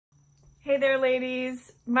Hey there,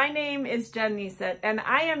 ladies. My name is Jen Neesett, and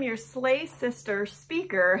I am your Slay Sister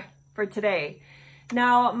speaker for today.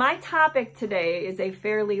 Now, my topic today is a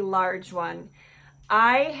fairly large one.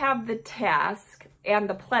 I have the task and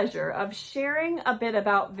the pleasure of sharing a bit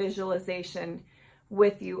about visualization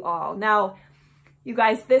with you all. Now, you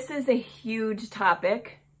guys, this is a huge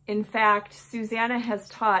topic. In fact, Susanna has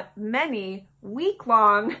taught many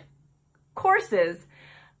week-long courses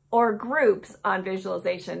or groups on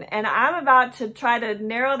visualization. And I'm about to try to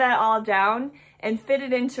narrow that all down and fit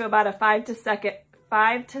it into about a 5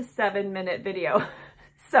 to 7 minute video.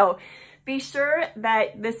 So be sure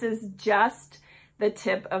that this is just the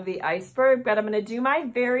tip of the iceberg, but I'm gonna do my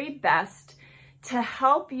very best to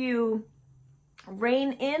help you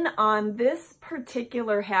rein in on this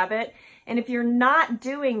particular habit. And if you're not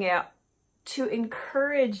doing it, to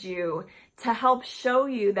encourage you, to help show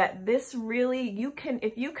you that this really,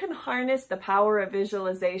 if you can harness the power of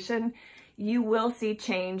visualization, you will see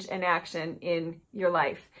change and action in your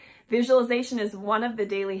life. Visualization is one of the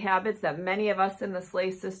daily habits that many of us in the Slay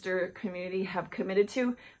Sister community have committed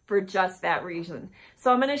to for just that reason.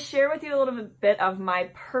 So I'm going to share with you a little bit of my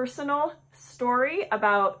personal story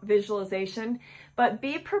about visualization, but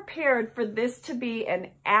be prepared for this to be an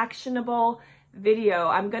actionable video.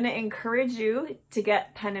 I'm going to encourage you to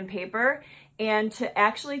get pen and paper and to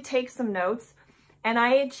actually take some notes. And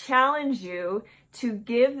I challenge you to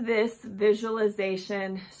give this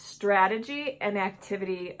visualization strategy and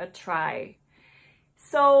activity a try.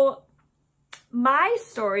 So my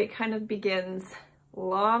story kind of begins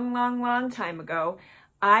long time ago.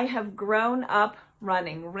 I have grown up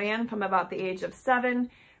running, ran from about the age of 7,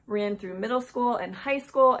 ran through middle school and high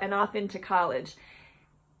school and off into college.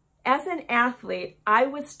 As an athlete, I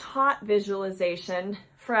was taught visualization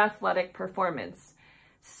for athletic performance.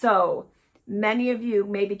 So many of you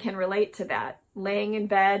maybe can relate to that. Laying in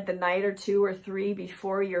bed the night or 2 or 3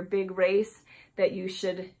 before your big race, that you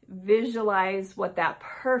should visualize what that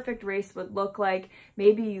perfect race would look like.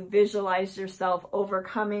 Maybe you visualize yourself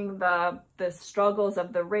overcoming the struggles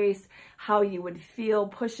of the race, how you would feel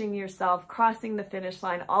pushing yourself, crossing the finish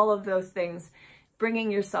line, all of those things,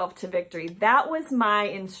 bringing yourself to victory. That was my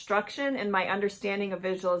instruction and my understanding of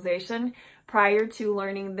visualization prior to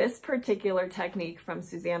learning this particular technique from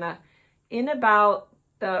Susanna in about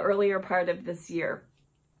the earlier part of this year.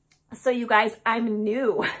 So you guys, I'm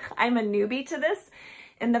new. I'm a newbie to this.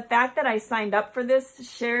 And the fact that I signed up for this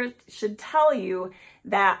should tell you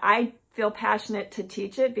that I feel passionate to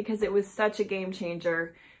teach it because it was such a game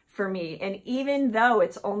changer for me. And even though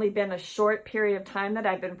it's only been a short period of time that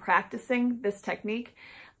I've been practicing this technique,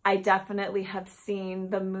 I definitely have seen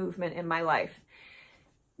the movement in my life.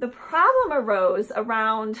 The problem arose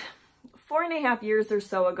around 4.5 years or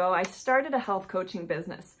so ago. I started a health coaching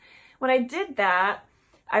business. When I did that,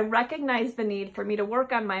 I recognized the need for me to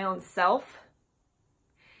work on my own self,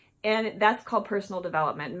 and that's called personal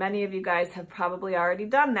development. Many of you guys have probably already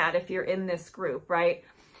done that if you're in this group, right?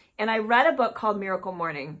 And I read a book called Miracle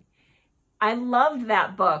Morning. I loved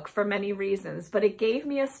that book for many reasons, but it gave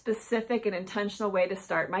me a specific and intentional way to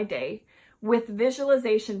start my day, with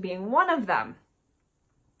visualization being one of them.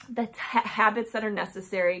 The habits that are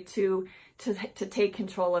necessary to take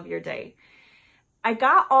control of your day. I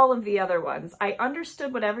got all of the other ones. I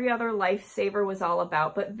understood what every other lifesaver was all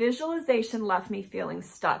about, but visualization left me feeling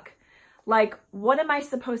stuck. Like, what am I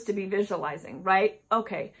supposed to be visualizing, right?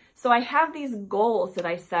 Okay, so I have these goals that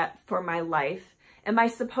I set for my life. Am I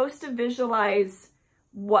supposed to visualize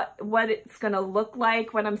what it's gonna look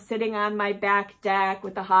like when I'm sitting on my back deck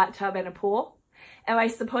with a hot tub and a pool? Am I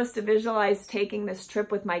supposed to visualize taking this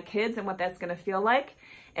trip with my kids and what that's gonna feel like?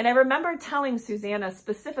 And I remember telling Susanna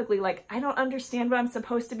specifically, like, I don't understand what I'm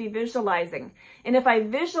supposed to be visualizing. And if I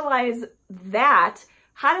visualize that,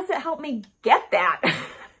 how does it help me get that?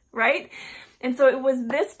 Right? And so it was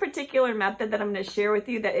this particular method that I'm going to share with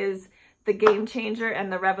you that is the game changer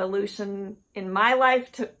and the revolution in my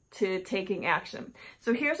life to taking action.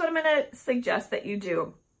 So here's what I'm going to suggest that you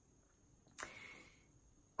do.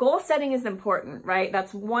 Goal setting is important, right?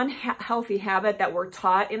 That's one healthy habit that we're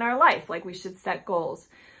taught in our life, like we should set goals.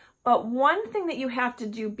 But one thing that you have to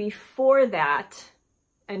do before that,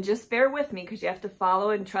 and just bear with me because you have to follow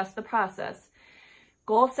and trust the process,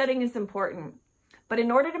 goal setting is important. But in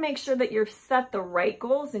order to make sure that you've set the right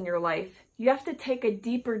goals in your life, you have to take a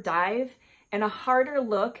deeper dive and a harder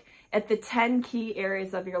look at the 10 key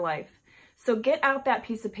areas of your life. So get out that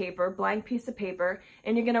piece of paper, blank piece of paper,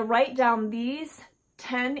 and you're going to write down these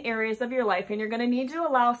 10 areas of your life, and you're going to need to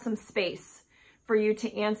allow some space for you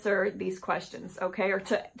to answer these questions, okay, or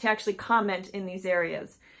to actually comment in these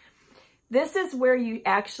areas. This is where you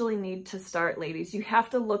actually need to start, ladies. You have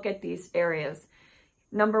to look at these areas.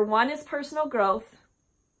 Number 1 is personal growth.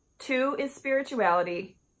 2 is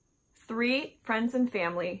spirituality. 3, friends and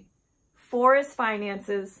family. 4 is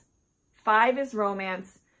finances. 5 is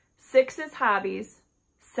romance. 6 is hobbies.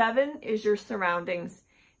 7 is your surroundings.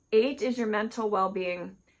 8 is your mental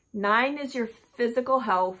well-being. 9 is your physical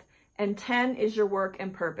health. And 10 is your work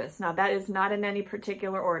and purpose. Now, that is not in any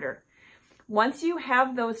particular order. Once you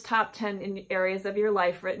have those top 10 in areas of your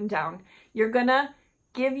life written down, you're going to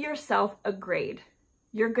give yourself a grade.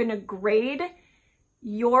 You're going to grade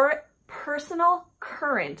your personal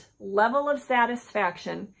current level of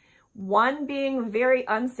satisfaction, 1 being very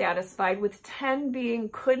unsatisfied, with 10 being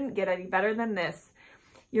couldn't get any better than this.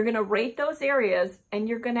 You're going to rate those areas, and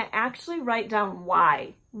you're going to actually write down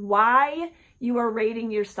why you are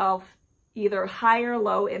rating yourself either high or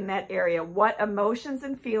low in that area, what emotions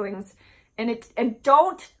and feelings, and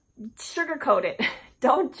don't sugarcoat it.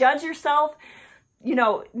 Don't judge yourself. You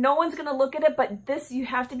know, no one's going to look at it, but this, you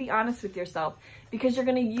have to be honest with yourself, because you're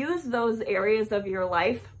going to use those areas of your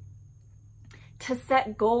life to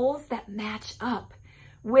set goals that match up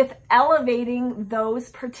with elevating those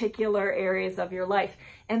particular areas of your life.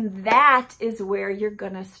 And that is where you're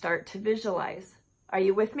going to start to visualize. Are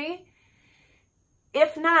you with me?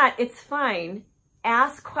 If not, it's fine.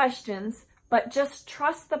 Ask questions, but just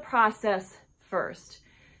trust the process first.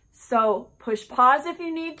 So push pause if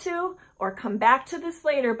you need to, or come back to this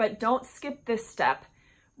later, but don't skip this step.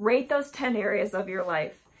 Rate those 10 areas of your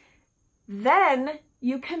life. Then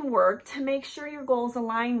you can work to make sure your goals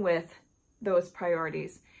align with those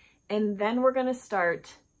priorities. And then we're going to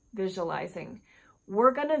start visualizing.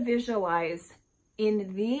 We're going to visualize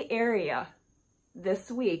in the area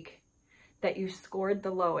this week that you scored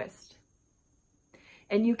the lowest.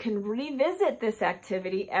 And you can revisit this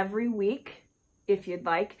activity every week if you'd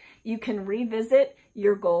like. You can revisit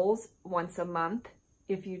your goals once a month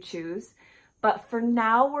if you choose. But for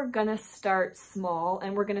now, we're going to start small,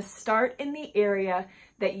 and we're going to start in the area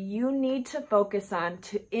that you need to focus on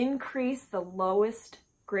to increase the lowest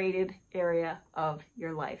graded area of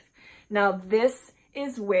your life. Now, this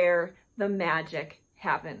is where the magic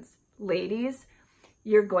happens. Ladies,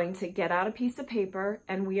 you're going to get out a piece of paper,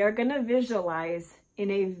 and we are going to visualize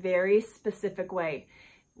in a very specific way.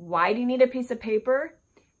 Why do you need a piece of paper?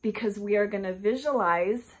 Because we are going to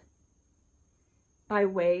visualize by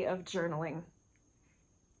way of journaling.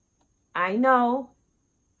 I know,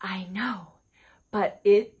 but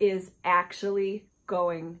it is actually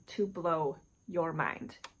going to blow your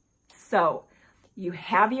mind. So you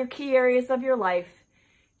have your key areas of your life.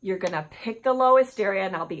 You're going to pick the lowest area.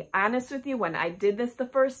 And I'll be honest with you, when I did this the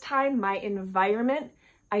first time, my environment,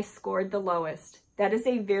 I scored the lowest. That is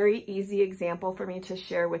a very easy example for me to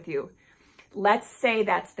share with you. Let's say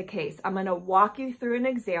that's the case. I'm going to walk you through an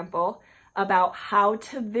example about how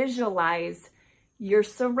to visualize your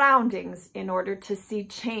surroundings in order to see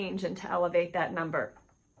change and to elevate that number.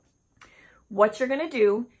 What you're going to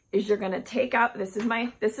do is you're going to take out, this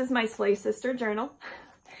is my Slay Sister journal,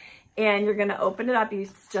 and you're going to open it up. You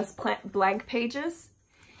just blank pages,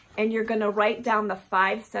 and you're going to write down the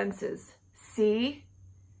 5 senses: see,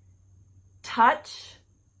 touch,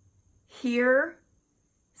 hear,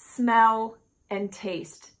 smell, and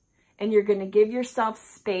taste. And you're going to give yourself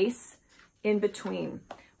space in between.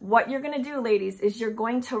 What you're going to do, ladies, is you're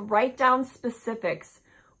going to write down specifics.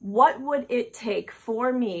 What would it take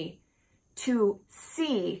for me to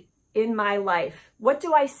see in my life? What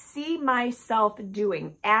do I see myself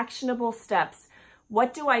doing? Actionable steps.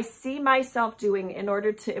 What do I see myself doing in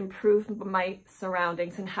order to improve my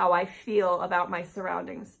surroundings and how I feel about my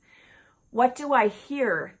surroundings? What do I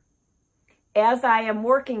hear as I am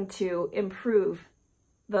working to improve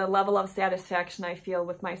the level of satisfaction I feel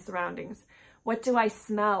with my surroundings? What do I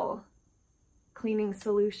smell? Cleaning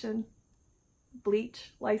solution,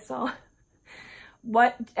 bleach, Lysol.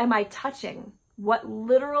 What am I touching? What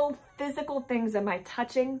literal physical things am I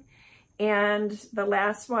touching? And the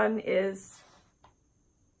last one is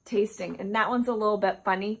tasting. And that one's a little bit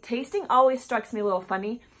funny. Tasting always strikes me a little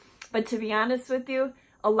funny. But to be honest with you,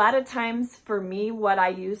 a lot of times for me, what I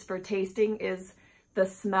use for tasting is the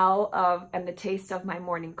smell of and the taste of my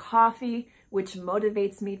morning coffee, which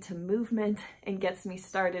motivates me to movement and gets me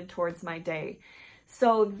started towards my day.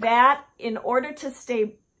 So that, in order to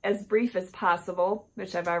stay as brief as possible,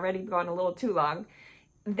 which I've already gone a little too long,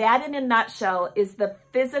 that in a nutshell is the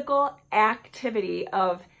physical activity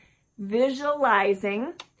of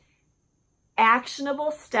visualizing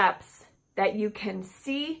actionable steps that you can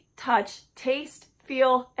see, touch, taste,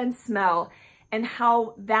 feel, and smell, and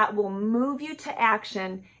how that will move you to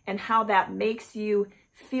action and how that makes you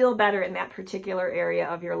feel better in that particular area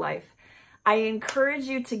of your life. I encourage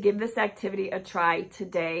you to give this activity a try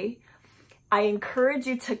today. I encourage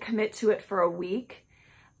you to commit to it for a week.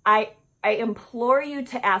 I implore you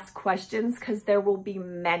to ask questions because there will be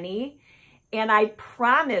many. And I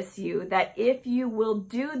promise you that if you will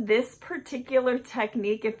do this particular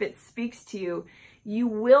technique, if it speaks to you, you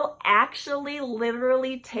will actually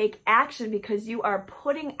literally take action because you are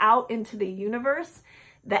putting out into the universe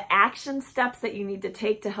the action steps that you need to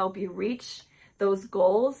take to help you reach those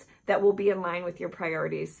goals that will be in line with your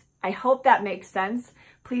priorities. I hope that makes sense.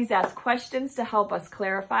 Please ask questions to help us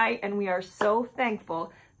clarify, and we are so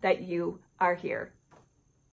thankful that you are here.